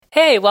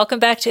Hey, welcome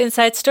back to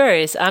Inside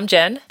Stories. I'm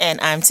Jen. And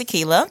I'm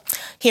Tequila.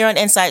 Here on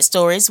Inside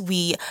Stories,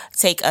 we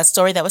take a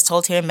story that was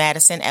told here in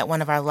Madison at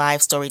one of our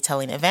live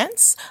storytelling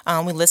events.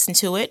 We listen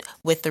to it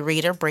with the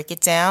reader, break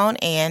it down,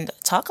 and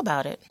talk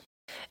about it.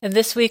 And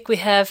this week we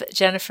have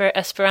Jennifer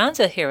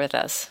Esperanza here with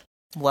us.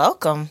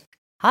 Welcome.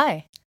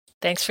 Hi.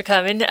 Thanks for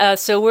coming.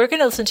 So we're going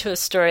to listen to a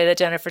story that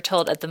Jennifer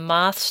told at the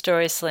Moth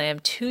Story Slam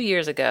 2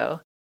 years ago.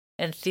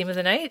 And theme of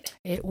the night?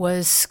 It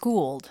was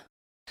schooled.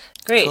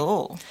 Great. Cool.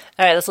 All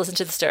right, let's listen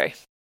to the story.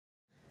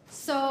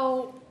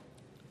 So,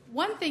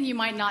 one thing you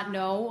might not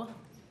know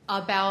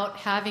about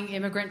having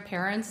immigrant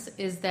parents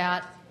is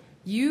that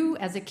you,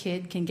 as a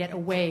kid, can get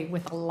away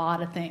with a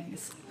lot of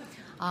things.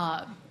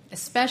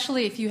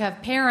 Especially if you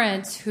have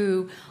parents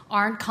who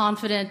aren't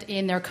confident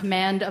in their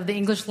command of the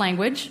English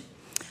language,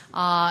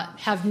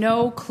 have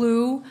no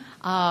clue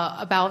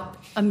about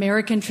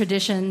American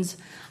traditions,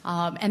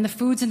 and the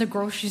foods in the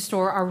grocery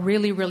store are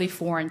really, really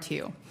foreign to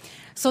you.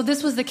 So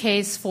this was the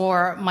case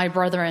for my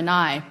brother and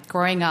I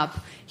growing up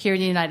here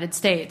in the United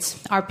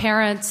States. Our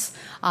parents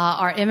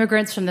are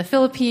immigrants from the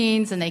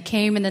Philippines, and they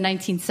came in the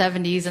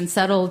 1970s and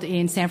settled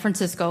in San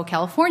Francisco,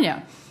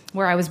 California,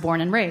 where I was born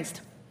and raised.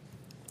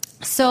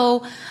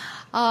 So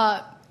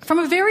from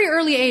a very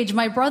early age,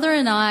 my brother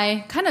and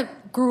I kind of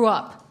grew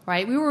up,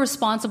 right? We were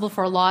responsible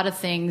for a lot of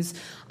things.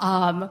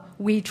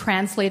 We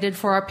translated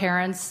for our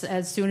parents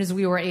as soon as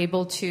we were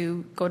able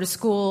to go to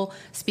school,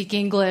 speak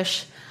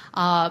English.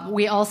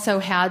 We also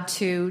had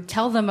to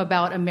tell them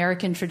about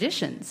American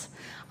traditions.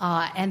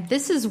 And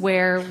this is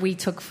where we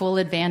took full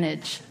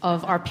advantage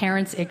of our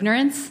parents'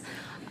 ignorance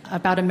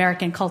about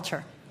American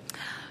culture.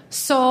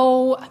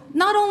 So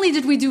not only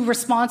did we do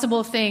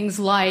responsible things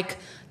like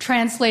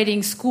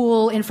translating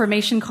school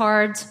information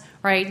cards,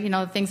 right? You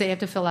know, things they have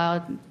to fill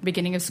out at the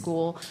beginning of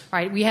school,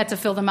 right? We had to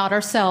fill them out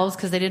ourselves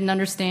because they didn't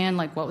understand,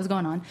 like, what was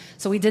going on.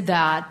 So we did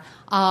that.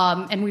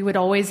 And we would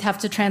always have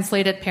to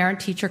translate at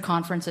parent-teacher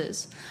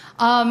conferences.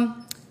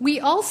 We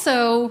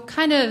also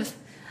kind of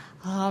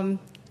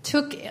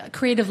took a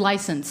creative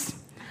license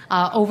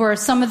over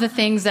some of the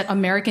things that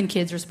American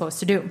kids are supposed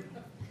to do.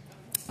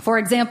 For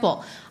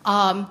example,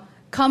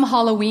 come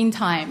Halloween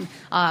time,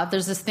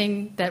 there's this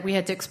thing that we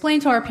had to explain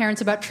to our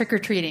parents about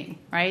trick-or-treating,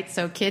 right?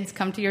 So kids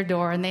come to your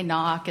door and they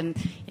knock and,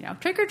 you know,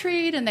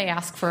 trick-or-treat, and they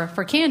ask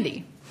for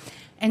candy.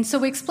 And so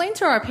we explained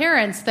to our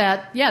parents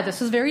that, yeah, this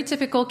was very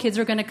typical. Kids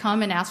are going to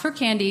come and ask for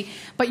candy,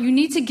 but you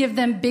need to give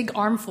them big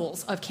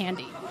armfuls of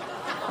candy,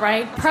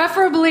 right?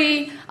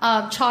 Preferably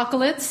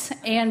chocolates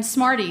and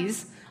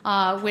Smarties,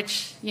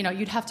 which, you know,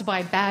 you'd have to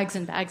buy bags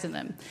and bags of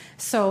them.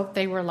 So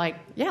they were like,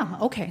 yeah,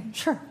 okay,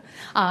 sure.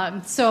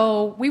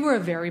 So we were a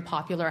very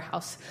popular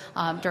house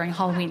during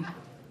Halloween.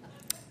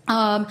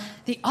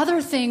 The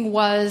other thing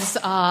was,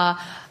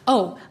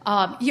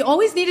 you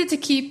always needed to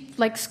keep,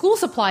 like, school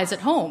supplies at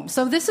home.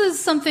 So this is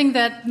something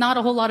that not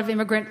a whole lot of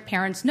immigrant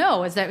parents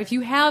know, is that if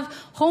you have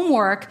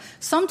homework,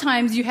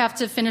 sometimes you have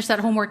to finish that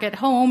homework at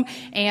home,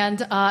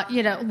 and,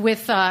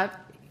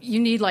 you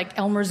need, like,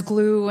 Elmer's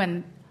glue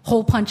and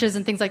hole punches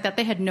and things like that.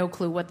 They had no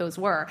clue what those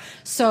were.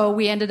 So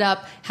we ended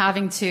up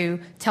having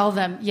to tell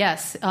them,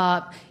 yes,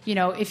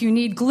 if you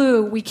need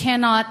glue, we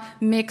cannot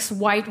mix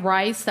white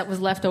rice that was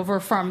left over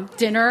from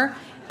dinner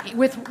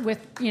with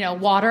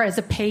water as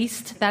a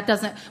paste. That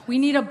doesn't. We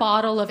need a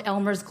bottle of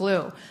Elmer's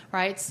glue,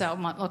 right? So,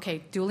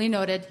 okay, duly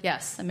noted.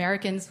 Yes,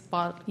 Americans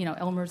bought,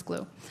 Elmer's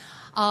glue.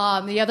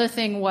 The other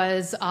thing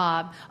was,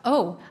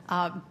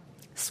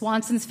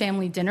 Swanson's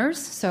family dinners.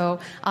 So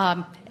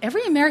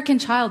every American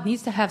child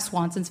needs to have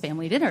Swanson's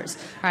family dinners,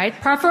 right?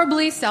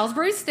 Preferably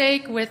Salisbury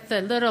steak with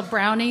a little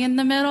brownie in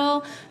the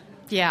middle.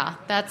 Yeah,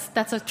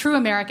 that's a true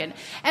American.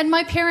 And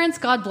my parents,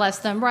 God bless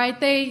them, right?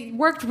 They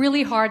worked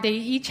really hard. They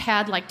each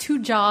had like 2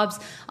 jobs,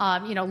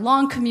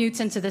 long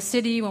commutes into the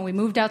city when we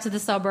moved out to the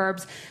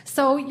suburbs.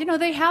 So,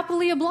 they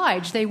happily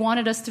obliged. They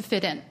wanted us to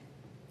fit in.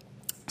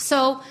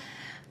 So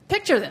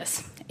picture this.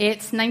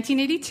 It's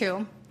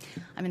 1982.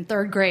 I'm in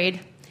 3rd grade.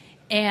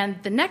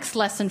 And the next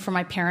lesson for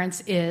my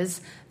parents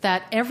is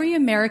that every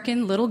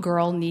American little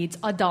girl needs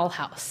a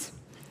dollhouse.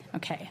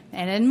 Okay,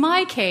 and in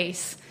my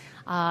case,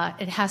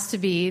 it has to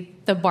be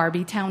the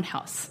Barbie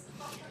townhouse.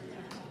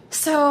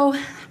 So,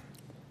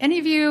 any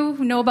of you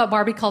who know about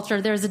Barbie culture,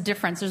 there's a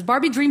difference. There's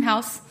Barbie dream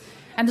house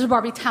and there's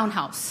Barbie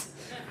townhouse,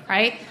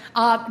 right?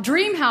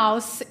 Dream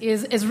house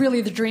is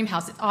really the dream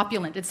house. It's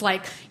opulent. It's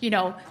like,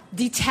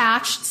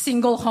 detached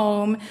single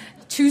home,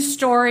 2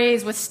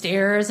 stories with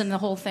stairs and the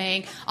whole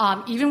thing,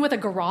 even with a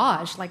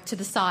garage, like, to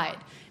the side,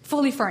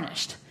 fully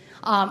furnished.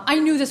 I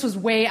knew this was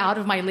way out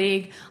of my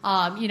league.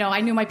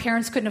 I knew my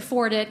parents couldn't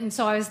afford it, and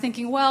so I was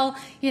thinking, well,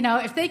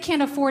 if they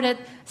can't afford it,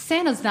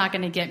 Santa's not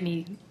going to get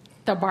me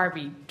the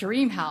Barbie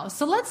dream house.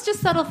 So let's just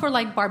settle for,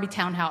 like, Barbie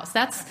townhouse.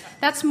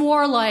 That's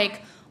more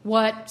like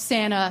what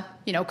Santa,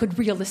 could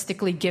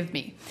realistically give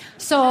me.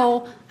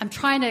 So I'm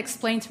trying to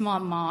explain to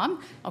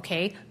Mom,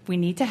 okay, we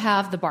need to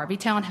have the Barbie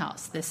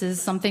townhouse. This is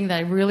something that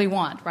I really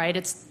want, right?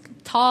 It's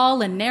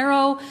tall and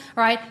narrow,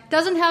 right?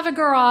 Doesn't have a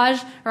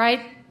garage,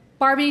 right?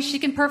 Barbie, she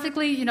can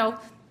perfectly,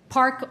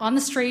 park on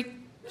the street,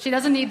 She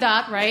doesn't need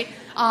that, right?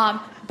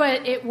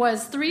 But it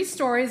was 3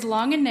 stories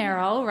long and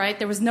narrow, right?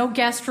 There was no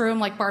guest room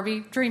like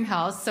Barbie Dream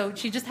House, so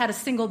she just had a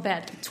single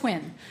bed,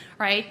 twin,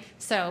 right?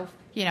 So,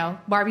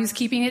 Barbie was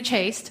keeping it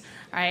chaste,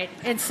 right?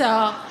 And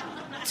so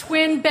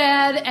twin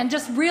bed and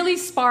just really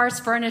sparse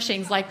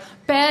furnishings, like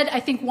bed, I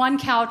think 1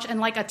 couch and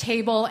like a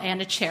table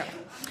and a chair.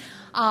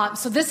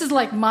 So this is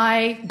like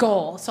my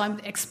goal. So I'm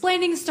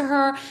explaining this to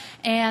her,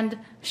 and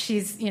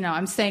she's,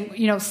 I'm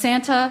saying,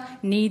 Santa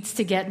needs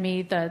to get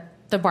me the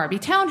Barbie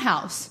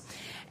townhouse.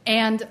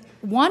 And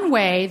one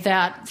way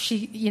that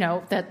she,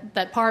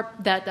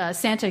 that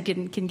Santa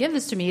can give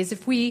this to me is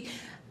if we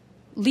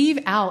leave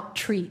out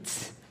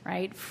treats,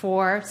 right,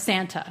 for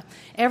Santa.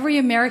 Every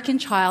American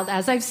child,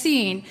 as I've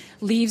seen,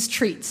 leaves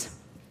treats.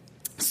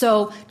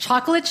 So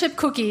chocolate chip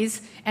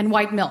cookies and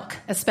white milk,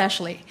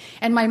 especially.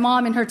 And my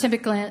mom, in her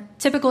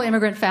typical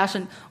immigrant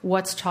fashion,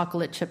 what's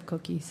chocolate chip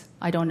cookies?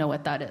 I don't know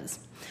what that is.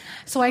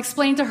 So I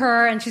explained to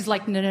her, and she's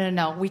like,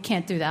 no, we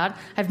can't do that.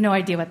 I have no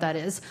idea what that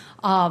is.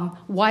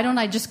 Why don't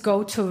I just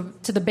go to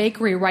the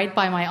bakery right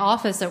by my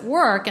office at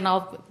work, and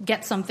I'll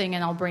get something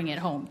and I'll bring it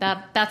home.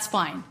 That's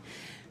fine.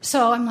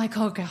 So I'm like,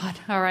 oh, God,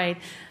 all right.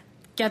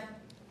 Get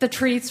the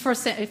treats for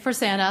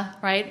Santa,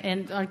 right?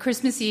 And on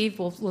Christmas Eve,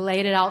 we'll lay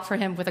it out for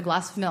him with a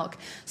glass of milk.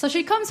 So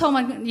she comes home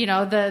on,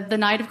 the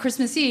night of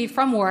Christmas Eve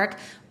from work,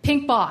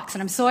 pink box,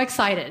 and I'm so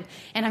excited.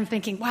 And I'm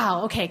thinking,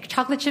 wow, okay,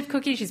 chocolate chip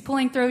cookie, she's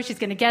pulling through, she's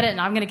going to get it,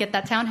 and I'm going to get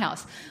that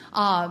townhouse.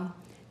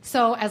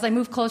 So as I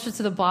move closer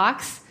to the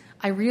box,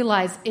 I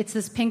realize it's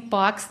this pink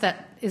box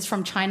that is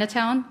from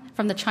Chinatown,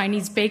 from the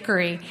Chinese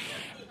bakery,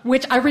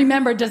 which I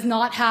remember does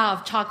not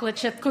have chocolate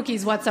chip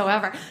cookies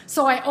whatsoever.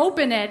 So I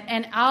open it,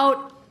 and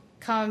out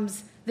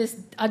comes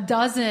a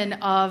dozen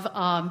of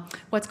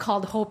what's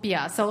called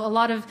hopia. So a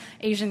lot of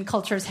Asian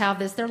cultures have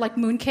this. They're like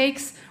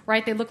mooncakes,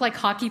 right? They look like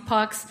hockey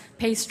pucks,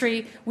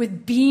 pastry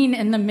with bean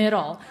in the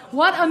middle.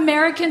 What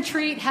American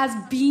treat has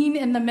bean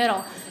in the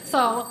middle?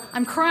 So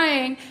I'm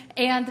crying,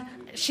 and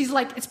she's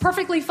like, it's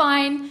perfectly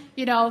fine,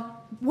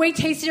 way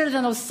tastier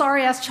than those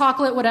sorry-ass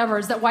chocolate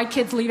whatevers that white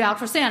kids leave out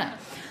for Santa.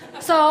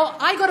 So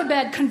I go to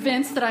bed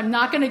convinced that I'm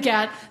not going to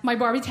get my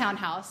Barbie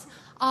townhouse.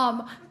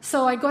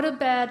 So I go to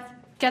bed,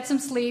 get some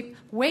sleep,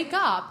 wake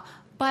up.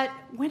 But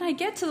when I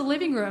get to the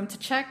living room to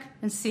check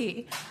and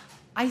see,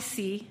 I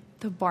see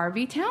the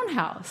Barbie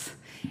townhouse.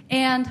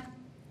 And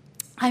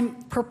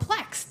I'm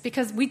perplexed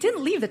because we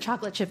didn't leave the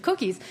chocolate chip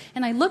cookies.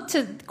 And I looked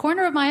to the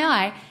corner of my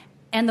eye,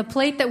 and the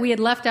plate that we had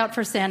left out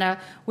for Santa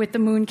with the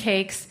moon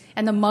cakes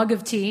and the mug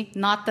of tea,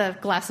 not the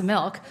glass of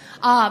milk,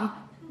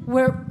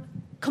 were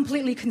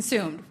completely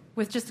consumed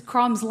with just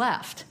crumbs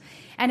left.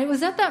 And it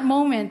was at that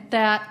moment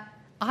that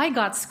I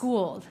got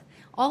schooled.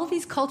 All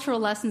these cultural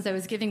lessons I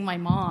was giving my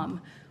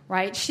mom,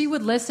 right? She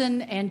would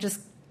listen and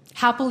just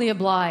happily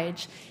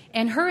oblige.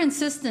 And her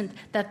insistence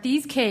that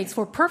these cakes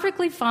were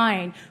perfectly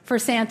fine for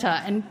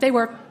Santa, and they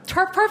were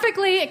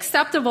perfectly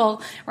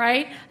acceptable,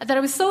 right? That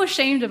I was so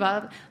ashamed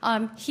about.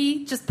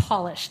 He just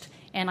polished,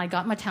 and I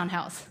got my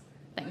townhouse.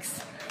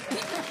 Thanks.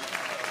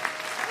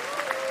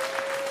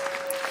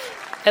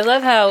 I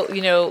love how,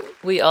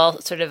 we all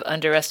sort of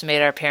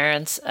underestimate our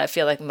parents. I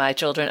feel like my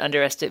children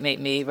underestimate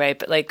me, right?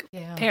 But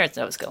parents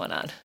know what's going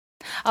on.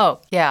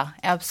 Oh, yeah,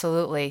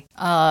 absolutely.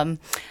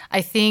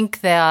 I think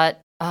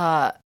that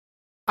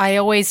I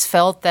always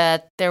felt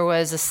that there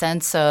was a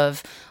sense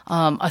of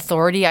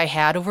authority I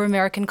had over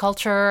American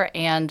culture,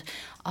 and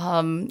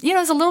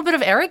there's a little bit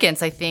of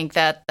arrogance, I think,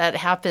 that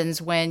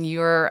happens when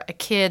you're a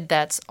kid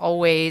that's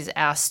always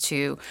asked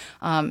to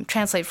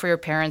translate for your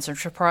parents or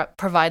to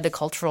provide the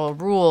cultural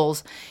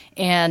rules.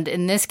 And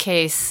in this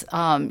case,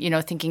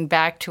 thinking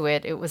back to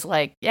it, it was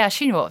like, yeah,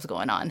 she knew what was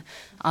going on.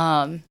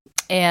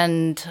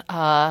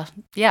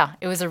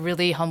 It was a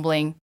really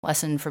humbling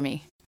lesson for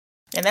me.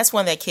 And that's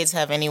one that kids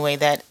have anyway,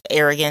 that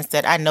arrogance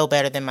that I know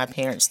better than my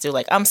parents do.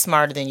 Like, I'm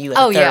smarter than you in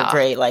third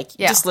grade. Like,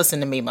 just listen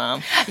to me,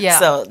 Mom. Yeah.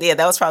 So, that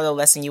was probably a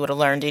lesson you would have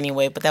learned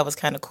anyway, but that was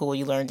kind of cool.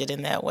 You learned it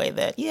in that way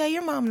that,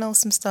 your mom knows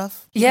some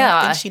stuff. You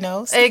don't think she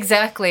knows.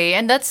 Exactly.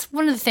 And that's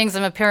one of the things.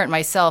 I'm a parent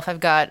myself. I've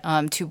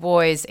got 2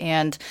 boys,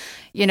 and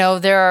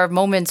there are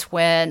moments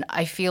when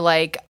I feel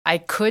like I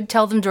could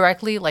tell them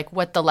directly, like,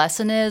 what the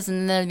lesson is. And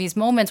then there are these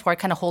moments where I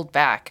kind of hold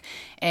back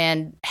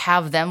and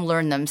have them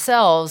learn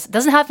themselves. It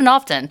doesn't happen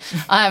often.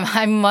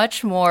 I'm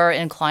much more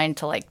inclined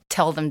to,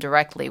 tell them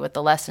directly what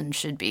the lesson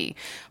should be.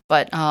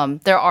 But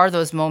there are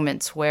those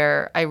moments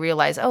where I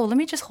realize, let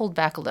me just hold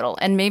back a little.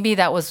 And maybe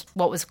that was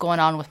what was going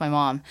on with my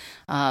mom.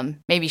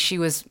 Maybe she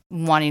was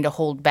wanting to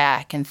hold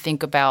back and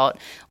think about,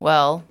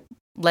 well,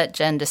 let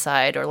Jen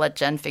decide, or let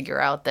Jen figure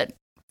out that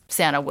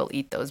Santa will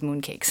eat those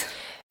mooncakes.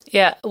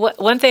 Yeah.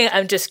 One thing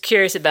I'm just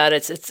curious about,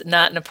 it's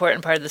not an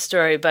important part of the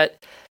story,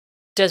 but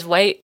does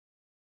white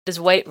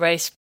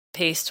rice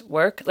paste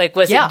work?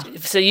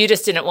 So you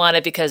just didn't want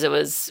it because it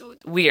was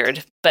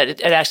weird, but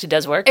it actually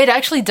does work? It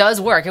actually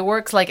does work. It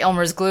works like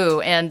Elmer's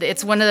glue. And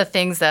it's one of the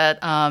things that,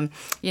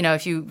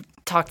 if you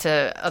talk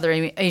to other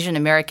Asian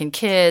American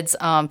kids.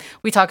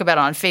 We talk about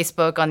it on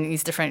Facebook, on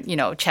these different,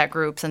 chat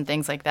groups and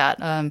things like that.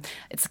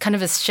 It's kind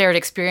of a shared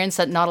experience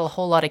that not a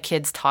whole lot of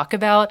kids talk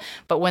about.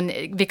 But when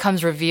it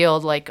becomes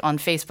revealed, like on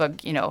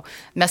Facebook,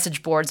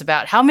 message boards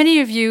about how many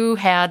of you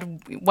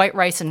had white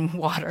rice and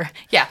water.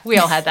 Yeah, we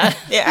all had that.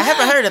 Yeah, I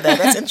haven't heard of that.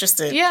 That's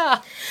interesting.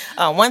 Yeah.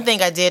 One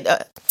thing I did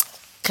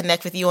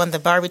connect with you on the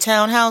Barbie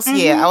townhouse. Mm-hmm.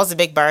 Yeah, I was a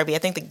big Barbie. I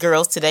think the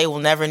girls today will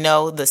never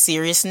know the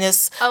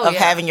seriousness of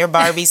having your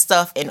Barbie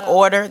stuff in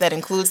order. That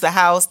includes the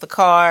house, the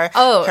car,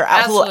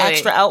 her little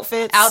extra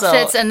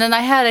outfits. And then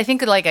I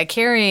think like a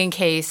carrying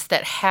case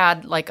that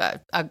had like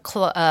a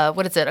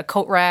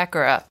coat rack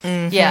or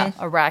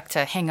a rack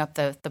to hang up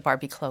the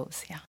Barbie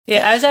clothes. Yeah.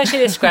 Yeah, I was actually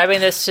describing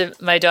this to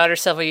my daughter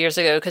several years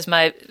ago because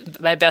my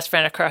best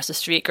friend across the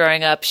street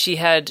growing up, she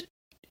had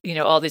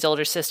all these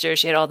older sisters.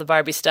 She had all the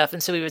Barbie stuff.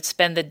 And so we would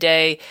spend the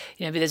day,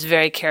 be this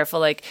very careful,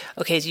 like,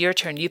 okay, it's your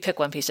turn. You pick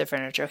one piece of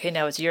furniture. Okay,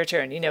 now it's your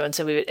turn, and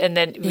so we'd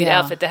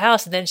outfit the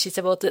house. And then she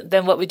said, well,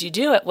 then what would you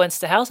do once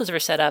the houses were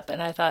set up?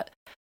 And I thought,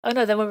 oh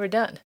no, then we were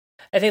done.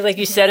 I think like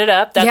you set it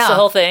up. That's the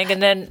whole thing.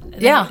 And then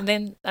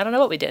I don't know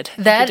what we did.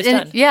 That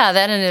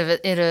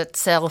in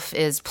itself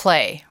is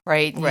play,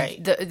 right?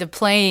 Right. The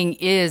playing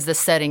is the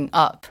setting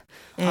up.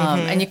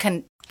 And you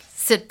can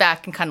sit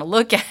back and kind of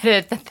look at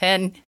it, but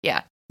then,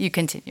 you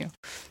continue.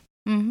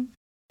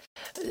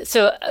 Mm-hmm.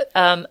 So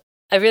I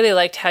really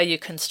liked how you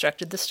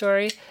constructed the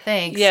story.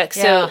 Thanks. Yeah.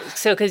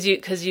 So because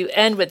you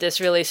end with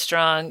this really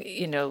strong,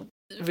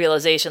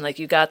 realization, like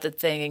you got the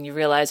thing and you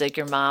realize like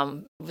your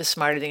mom was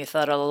smarter than you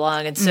thought all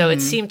along. And so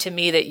it seemed to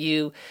me that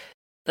you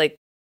like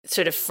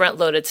sort of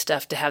front-loaded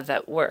stuff to have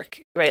that work,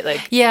 right?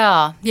 Like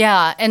yeah.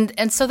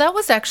 And so that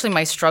was actually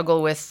my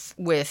struggle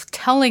with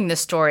telling the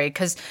story,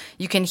 because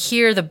you can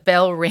hear the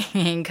bell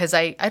ringing, because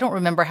I don't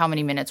remember how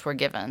many minutes were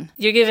given.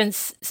 You're given,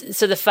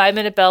 so the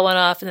 5-minute bell went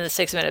off and then the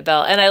 6-minute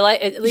bell. And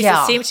at least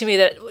it seemed to me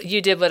that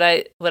you did what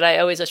I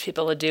always wish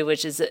people would do,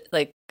 which is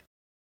like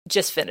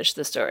just finish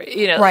the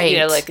story,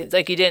 right.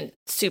 Like you didn't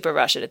super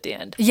rush it at the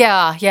end.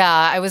 Yeah.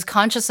 I was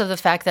conscious of the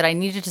fact that I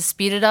needed to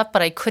speed it up,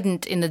 but I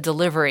couldn't in the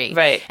delivery.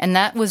 Right. And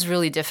that was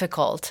really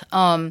difficult.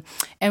 And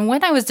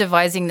when I was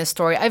devising the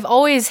story, I've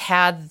always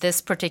had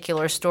this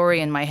particular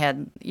story in my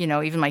head,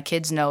 even my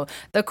kids know,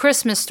 the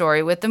Christmas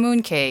story with the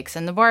mooncakes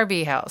and the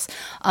Barbie house.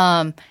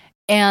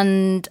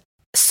 And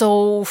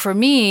so for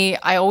me,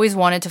 I always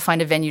wanted to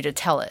find a venue to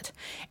tell it.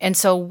 And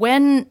so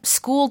when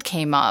School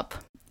came up,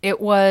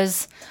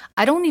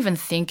 I don't even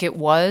think it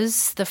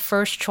was the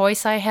first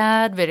choice I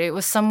had, but it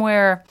was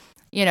somewhere,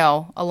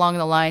 along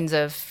the lines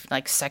of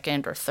like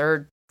second or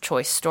third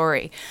choice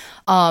story.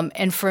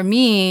 And for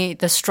me,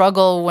 the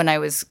struggle when I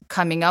was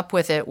coming up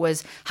with it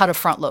was how to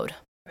front load.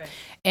 Right.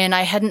 And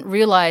I hadn't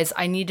realized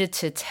I needed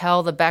to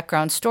tell the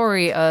background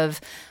story of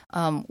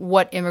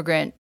what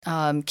immigrant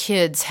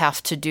kids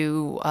have to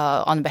do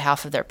on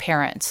behalf of their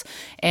parents.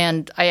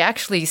 And I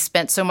actually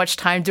spent so much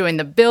time doing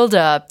the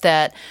build-up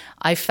that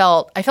I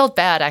felt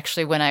bad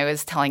actually when I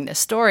was telling this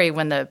story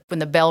when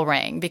the bell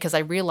rang, because I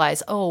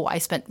realized, I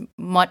spent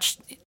much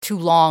too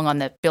long on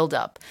the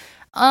build-up.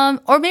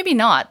 Or maybe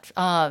not.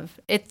 I've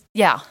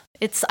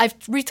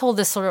retold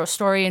this sort of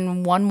story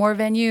in one more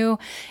venue,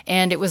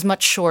 and it was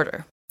much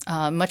shorter.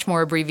 Much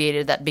more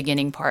abbreviated, that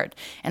beginning part.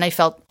 And I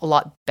felt a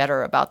lot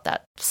better about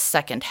that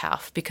second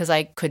half, because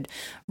I could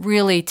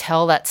really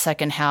tell that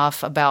second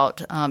half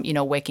about,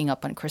 waking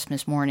up on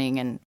Christmas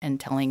morning and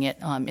telling it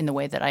in the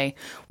way that I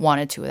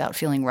wanted to without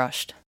feeling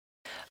rushed.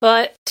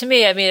 Well, to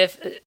me,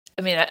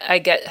 I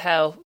get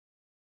how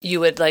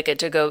you would like it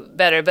to go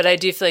better, but I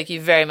do feel like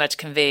you very much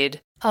conveyed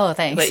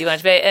thanks. what you want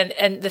to convey.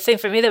 And the thing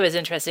for me that was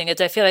interesting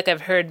is I feel like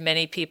I've heard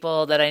many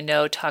people that I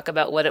know talk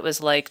about what it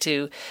was like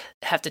to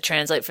have to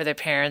translate for their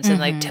parents and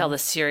like tell the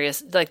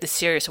serious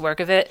work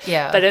of it.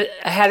 Yeah. But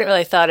I hadn't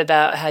really thought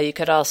about how you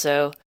could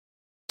also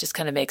just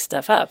kind of make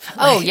stuff up.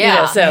 Oh,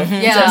 yeah. So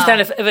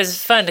it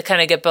was fun to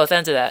kind of get both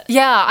ends of that.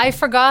 Yeah, I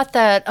forgot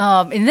that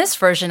in this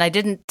version, I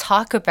didn't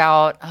talk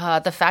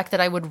about the fact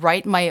that I would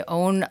write my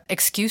own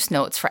excuse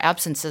notes for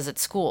absences at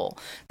school.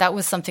 That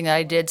was something that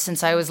I did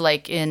since I was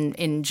like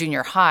in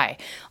junior high.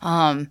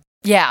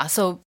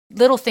 So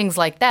little things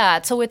like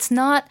that. So it's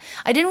not,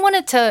 I didn't want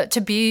it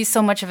to be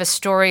so much of a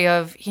story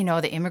of,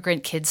 the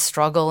immigrant kids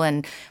struggle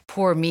and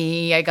poor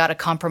me, I got a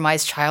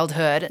compromised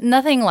childhood.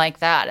 Nothing like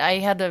that. I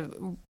had a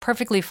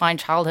perfectly fine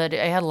childhood.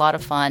 I had a lot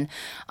of fun.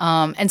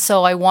 And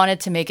so I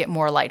wanted to make it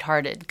more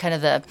lighthearted, kind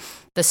of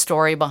the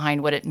story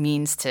behind what it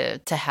means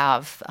to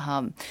have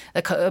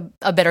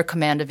a better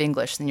command of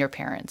English than your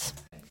parents.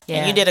 Yeah.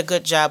 And you did a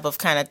good job of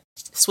kind of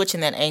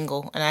switching that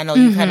angle. And I know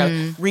you kind of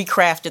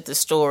recrafted the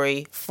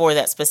story for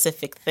that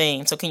specific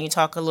thing. So can you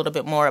talk a little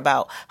bit more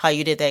about how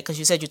you did that? Because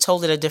you said you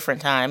told it a different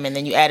time and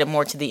then you added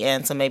more to the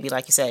end. So maybe,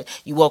 like you said,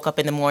 you woke up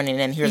in the morning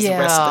and here's the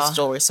rest of the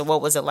story. So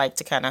what was it like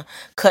to kind of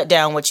cut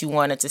down what you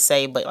wanted to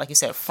say, but like you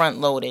said, front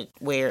loaded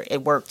where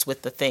it worked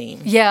with the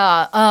theme?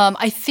 Yeah,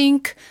 I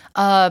think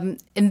in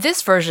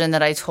this version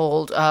that I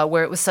told,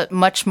 where it was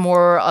much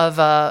more of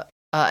a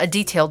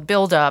detailed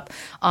build-up,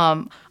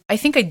 I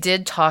think I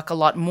did talk a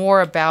lot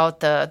more about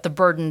the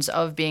burdens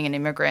of being an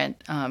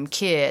immigrant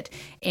kid.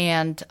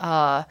 And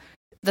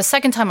the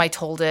second time I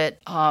told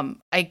it,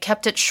 I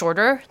kept it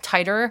shorter,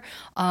 tighter,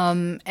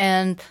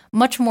 and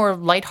much more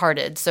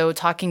lighthearted. So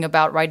talking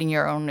about writing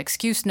your own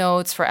excuse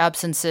notes for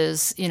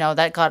absences,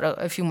 that got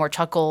a few more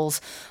chuckles.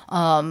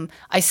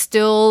 I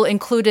still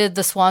included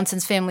the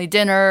Swanson's family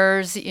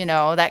dinners,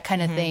 that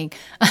kind of thing.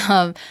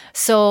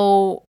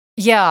 So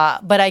yeah,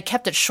 but I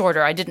kept it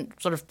shorter. I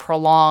didn't sort of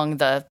prolong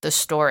the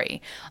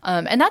story.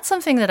 And that's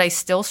something that I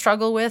still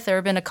struggle with. There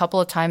have been a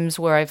couple of times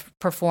where I've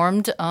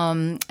performed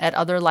at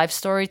other live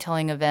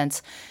storytelling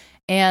events.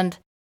 And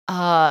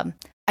I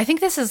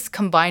think this is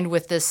combined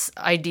with this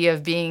idea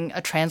of being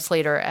a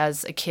translator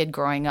as a kid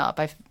growing up.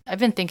 I've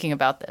been thinking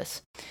about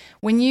this.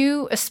 When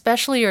you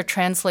especially are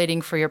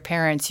translating for your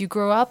parents, you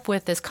grow up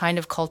with this kind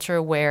of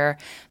culture where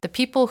the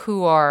people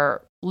who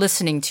are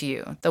listening to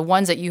you, the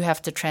ones that you have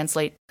to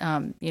translate,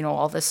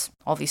 all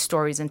these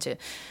stories into,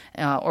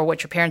 or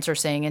what your parents are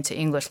saying into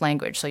English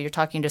language. So you're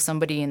talking to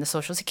somebody in the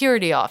Social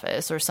Security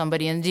office or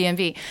somebody in the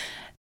DMV.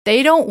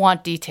 They don't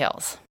want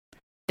details.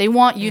 They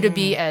want you to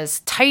be as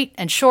tight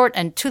and short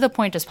and to the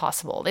point as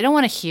possible. They don't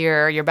want to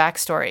hear your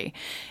backstory.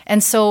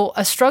 And so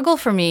a struggle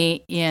for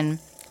me in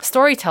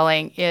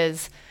storytelling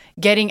is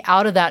getting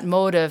out of that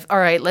mode of, all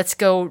right, let's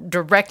go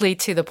directly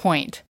to the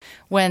point.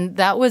 When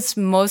that was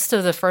most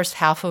of the first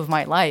half of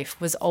my life,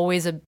 was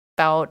always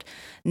about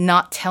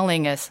not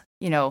telling us,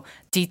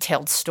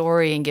 detailed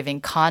story and giving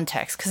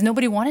context, because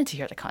nobody wanted to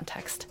hear the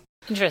context.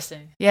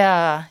 Interesting.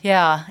 Yeah.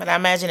 But I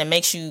imagine it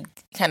makes you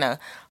kind of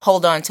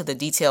hold on to the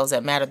details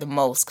that matter the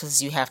most,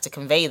 because you have to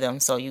convey them,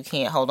 so you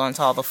can't hold on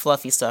to all the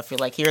fluffy stuff. You're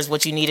like, here's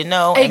what you need to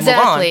know, and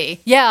exactly.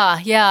 Move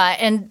on.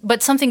 Yeah.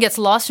 But something gets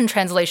lost in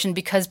translation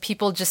because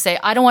people just say,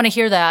 I don't want to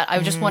hear that. I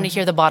just want to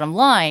hear the bottom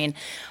line.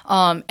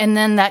 And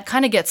then that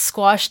kind of gets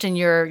squashed in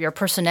your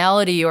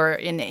personality or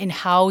in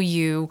how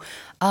you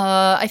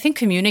I think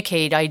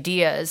communicate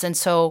ideas. And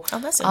so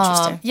that's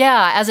interesting.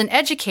 As an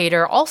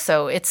educator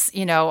also, it's,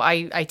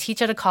 I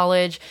teach at a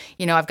college,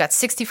 I've got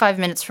 65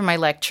 minutes for my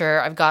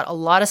lecture. I've got a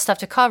lot of stuff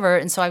to cover,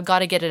 and so I've got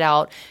to get it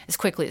out as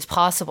quickly as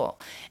possible.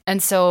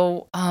 And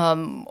so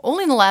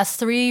only in the last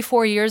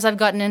 3-4 years I've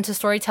gotten into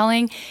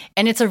storytelling,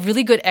 and it's a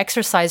really good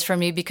exercise for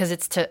me because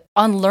it's to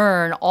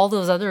unlearn all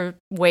those other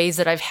ways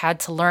that I've had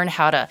to learn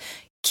how to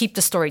keep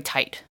the story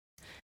tight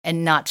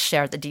and not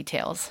share the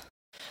details.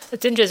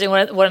 It's interesting.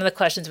 One of the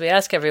questions we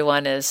ask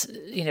everyone is,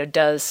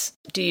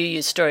 do you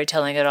use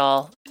storytelling at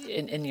all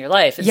in your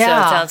life? And so it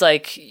sounds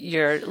like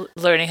you're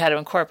learning how to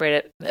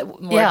incorporate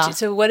it more. Yeah.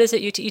 So what is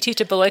it you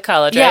teach at Beloit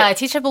College, right? Yeah, I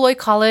teach at Beloit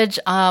College.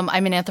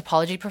 I'm an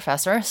anthropology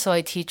professor, so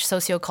I teach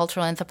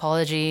sociocultural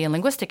anthropology and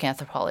linguistic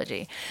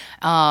anthropology.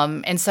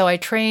 And so I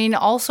train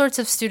all sorts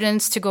of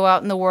students to go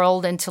out in the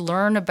world and to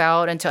learn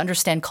about and to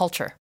understand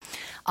culture.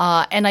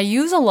 And I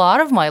use a lot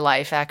of my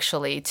life,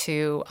 actually,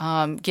 to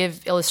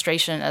give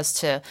illustration as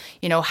to,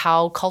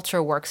 how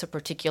culture works a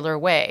particular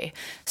way.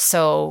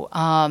 So,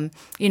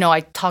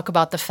 I talk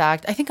about the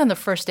fact, I think on the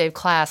first day of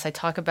class, I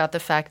talk about the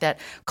fact that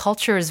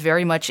culture is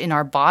very much in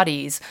our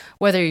bodies,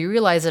 whether you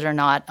realize it or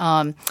not.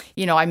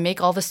 I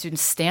make all the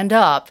students stand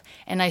up,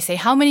 and I say,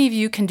 how many of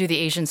you can do the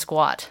Asian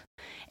squat?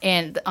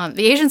 And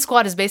the Asian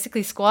squat is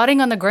basically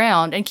squatting on the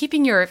ground and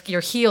keeping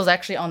your heels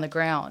actually on the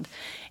ground.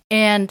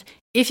 And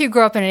if you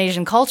grow up in an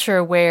Asian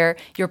culture where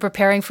you're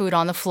preparing food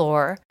on the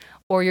floor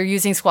or you're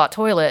using squat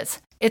toilets,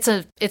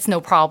 it's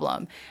no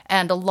problem.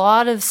 And a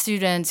lot of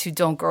students who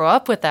don't grow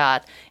up with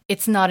that,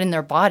 it's not in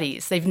their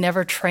bodies. They've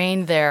never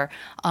trained their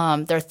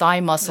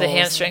thigh muscles, the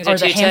hamstrings or are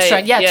the too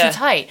hamstring, tight. too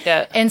tight.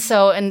 Yeah. And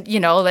so,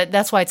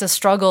 that's why it's a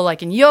struggle,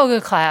 like in yoga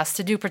class,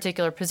 to do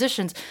particular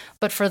positions.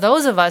 But for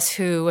those of us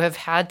who have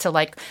had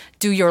to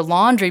do your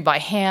laundry by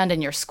hand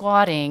and you're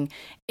squatting,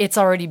 it's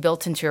already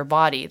built into your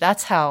body.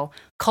 That's how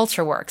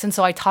culture works. And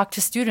so I talk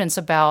to students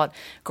about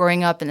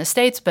growing up in the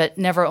States, but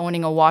never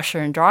owning a washer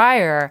and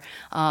dryer.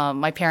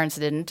 My parents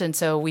didn't. And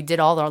so we did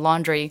all our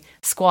laundry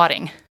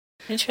squatting.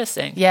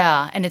 Interesting.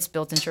 Yeah. And it's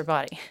built into your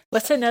body.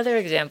 What's another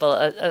example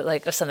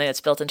of something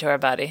that's built into our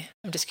body?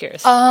 I'm just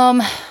curious.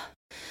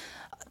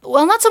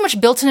 Well, not so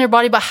much built in your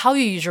body, but how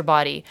you use your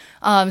body.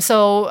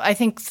 So I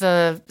think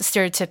the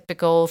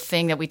stereotypical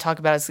thing that we talk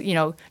about is,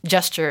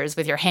 gestures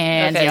with your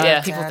hands.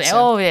 Okay, People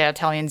think,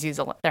 Italians use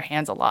their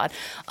hands a lot.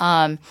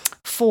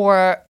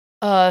 For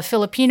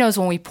Filipinos,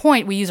 when we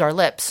point, we use our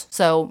lips.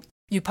 So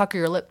you pucker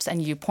your lips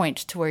and you point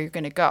to where you're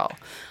going to go.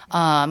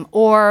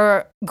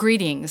 Or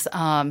greetings.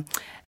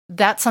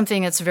 That's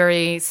something that's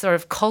very sort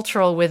of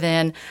cultural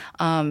within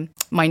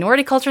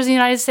minority cultures in the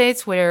United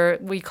States, where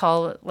we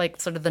call it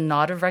sort of the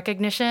nod of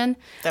recognition.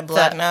 That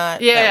black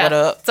nod. Yeah. What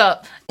up? So,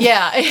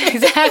 yeah,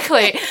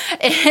 exactly.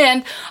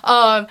 And,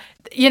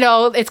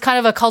 it's kind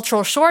of a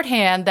cultural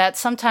shorthand that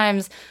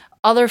sometimes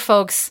other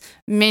folks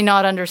may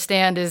not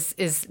understand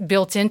is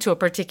built into a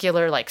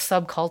particular like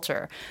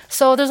subculture.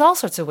 So there's all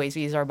sorts of ways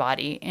we use our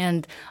body.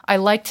 And I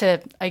like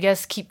to, I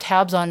guess, keep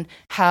tabs on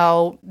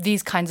how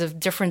these kinds of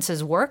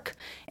differences work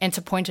and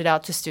to point it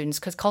out to students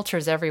because culture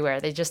is everywhere.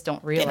 They just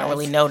don't realize. They don't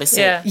really notice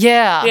it.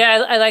 Yeah.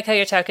 Yeah, I like how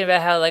you're talking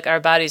about how like our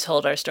bodies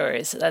hold our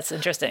stories. That's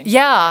interesting.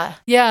 Yeah,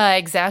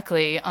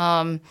 exactly.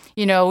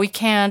 We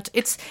can't,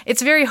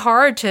 it's very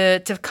hard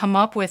to come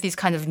up with these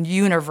kind of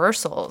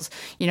universals.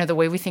 The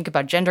way we think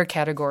about gender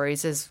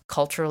categories is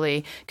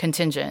culturally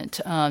contingent.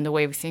 The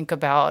way we think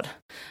about,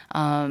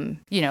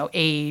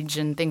 age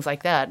and things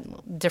like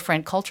that.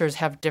 Different cultures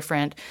have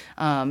different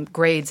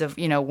grades of,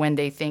 when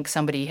they think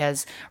somebody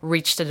has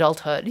reached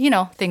adulthood,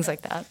 things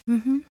like that.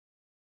 Mm-hmm.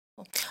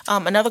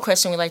 Another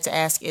question we like to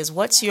ask is,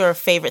 what's your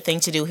favorite thing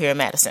to do here in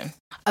Madison?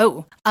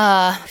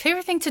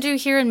 Favorite thing to do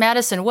here in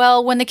Madison?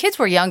 Well, when the kids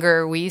were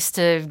younger, we used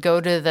to go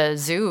to the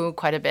zoo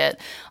quite a bit.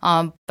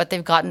 But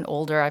they've gotten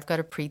older. I've got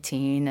a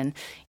preteen and,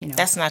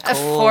 That's not cool.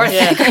 A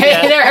fourth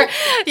grader.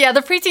 Yeah,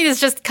 the preteen is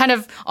just kind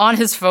of on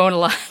his phone a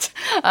lot.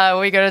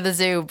 We go to the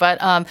zoo,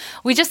 but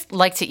we just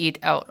like to eat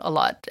out a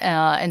lot.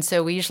 And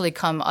so we usually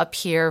come up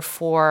here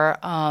for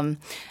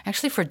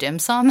dim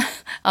sum.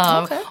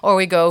 Or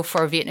we go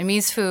for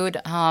Vietnamese food,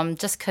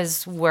 just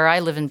because where I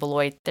live in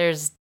Beloit,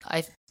 there's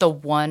the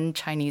one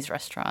Chinese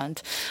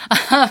restaurant.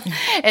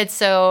 And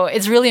so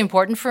it's really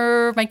important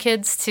for my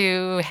kids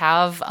to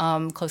have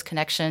close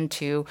connection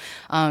to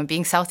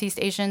being Southeast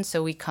Asian.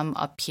 So we come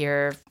up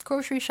here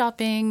grocery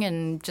shopping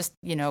and just,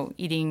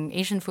 eating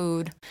Asian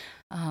food.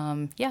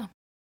 Yeah.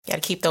 Got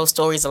to keep those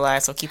stories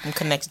alive, so keep them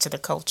connected to the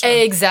culture.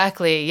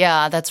 Exactly.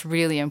 Yeah, that's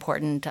really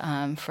important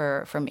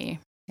for me.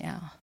 Yeah.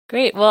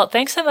 Great. Well,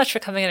 thanks so much for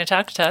coming in and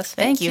talking to us.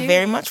 Thank you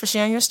very much for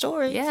sharing your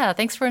story. Yeah,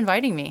 thanks for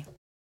inviting me.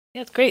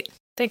 Yeah, it's great.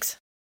 Thanks.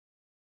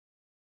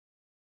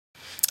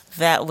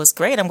 That was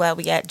great. I'm glad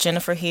we got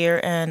Jennifer here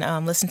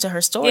and listened to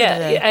her story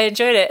today. Yeah, I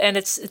enjoyed it. And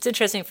it's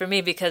interesting for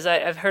me because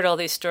I've heard all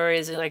these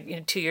stories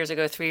 2 years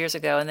ago, 3 years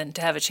ago, and then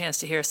to have a chance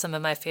to hear some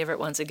of my favorite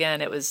ones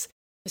again, it was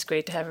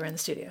great to have her in the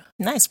studio.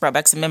 Nice. Brought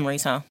back some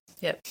memories, huh?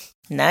 Yep.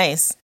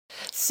 Nice.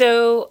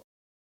 So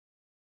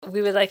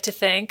we would like to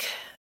thank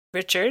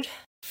Richard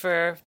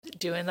for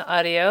doing the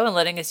audio and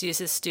letting us use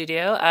his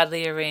studio,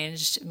 Oddly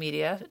Arranged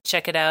Media.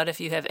 Check it out if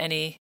you have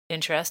any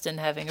interest in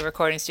having a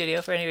recording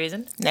studio for any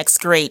reason. Next,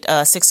 great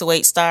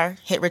 608 Star.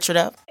 Hit Richard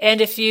up.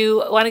 And if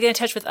you want to get in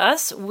touch with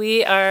us,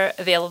 we are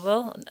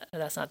available.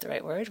 That's not the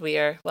right word.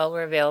 We're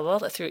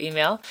available through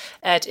email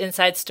at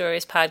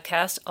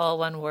insidestoriespodcast, all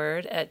one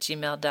word,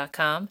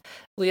 @gmail.com.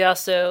 We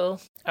also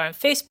are on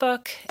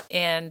Facebook,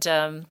 and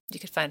you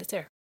can find us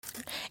there.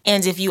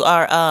 And if you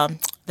are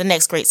the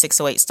next great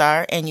 608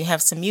 Star and you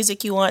have some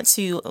music you want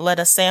to let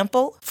us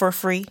sample for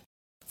free,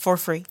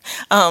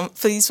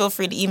 please feel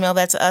free to email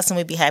that to us, and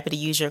we'd be happy to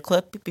use your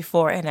clip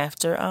before and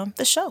after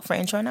the show for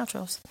intro and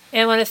outros.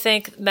 And I want to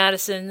thank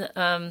Madison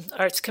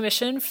Arts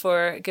Commission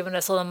for giving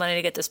us a little money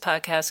to get this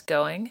podcast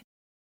going.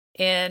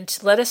 And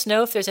let us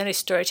know if there's any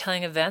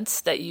storytelling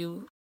events that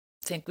you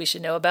think we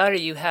should know about, or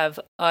you have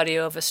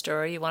audio of a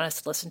story you want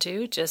us to listen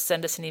to. Just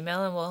send us an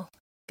email and we'll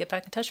get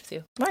back in touch with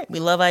you. Right. We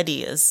love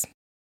ideas.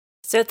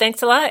 So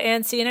thanks a lot,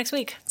 and see you next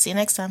week. See you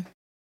next time.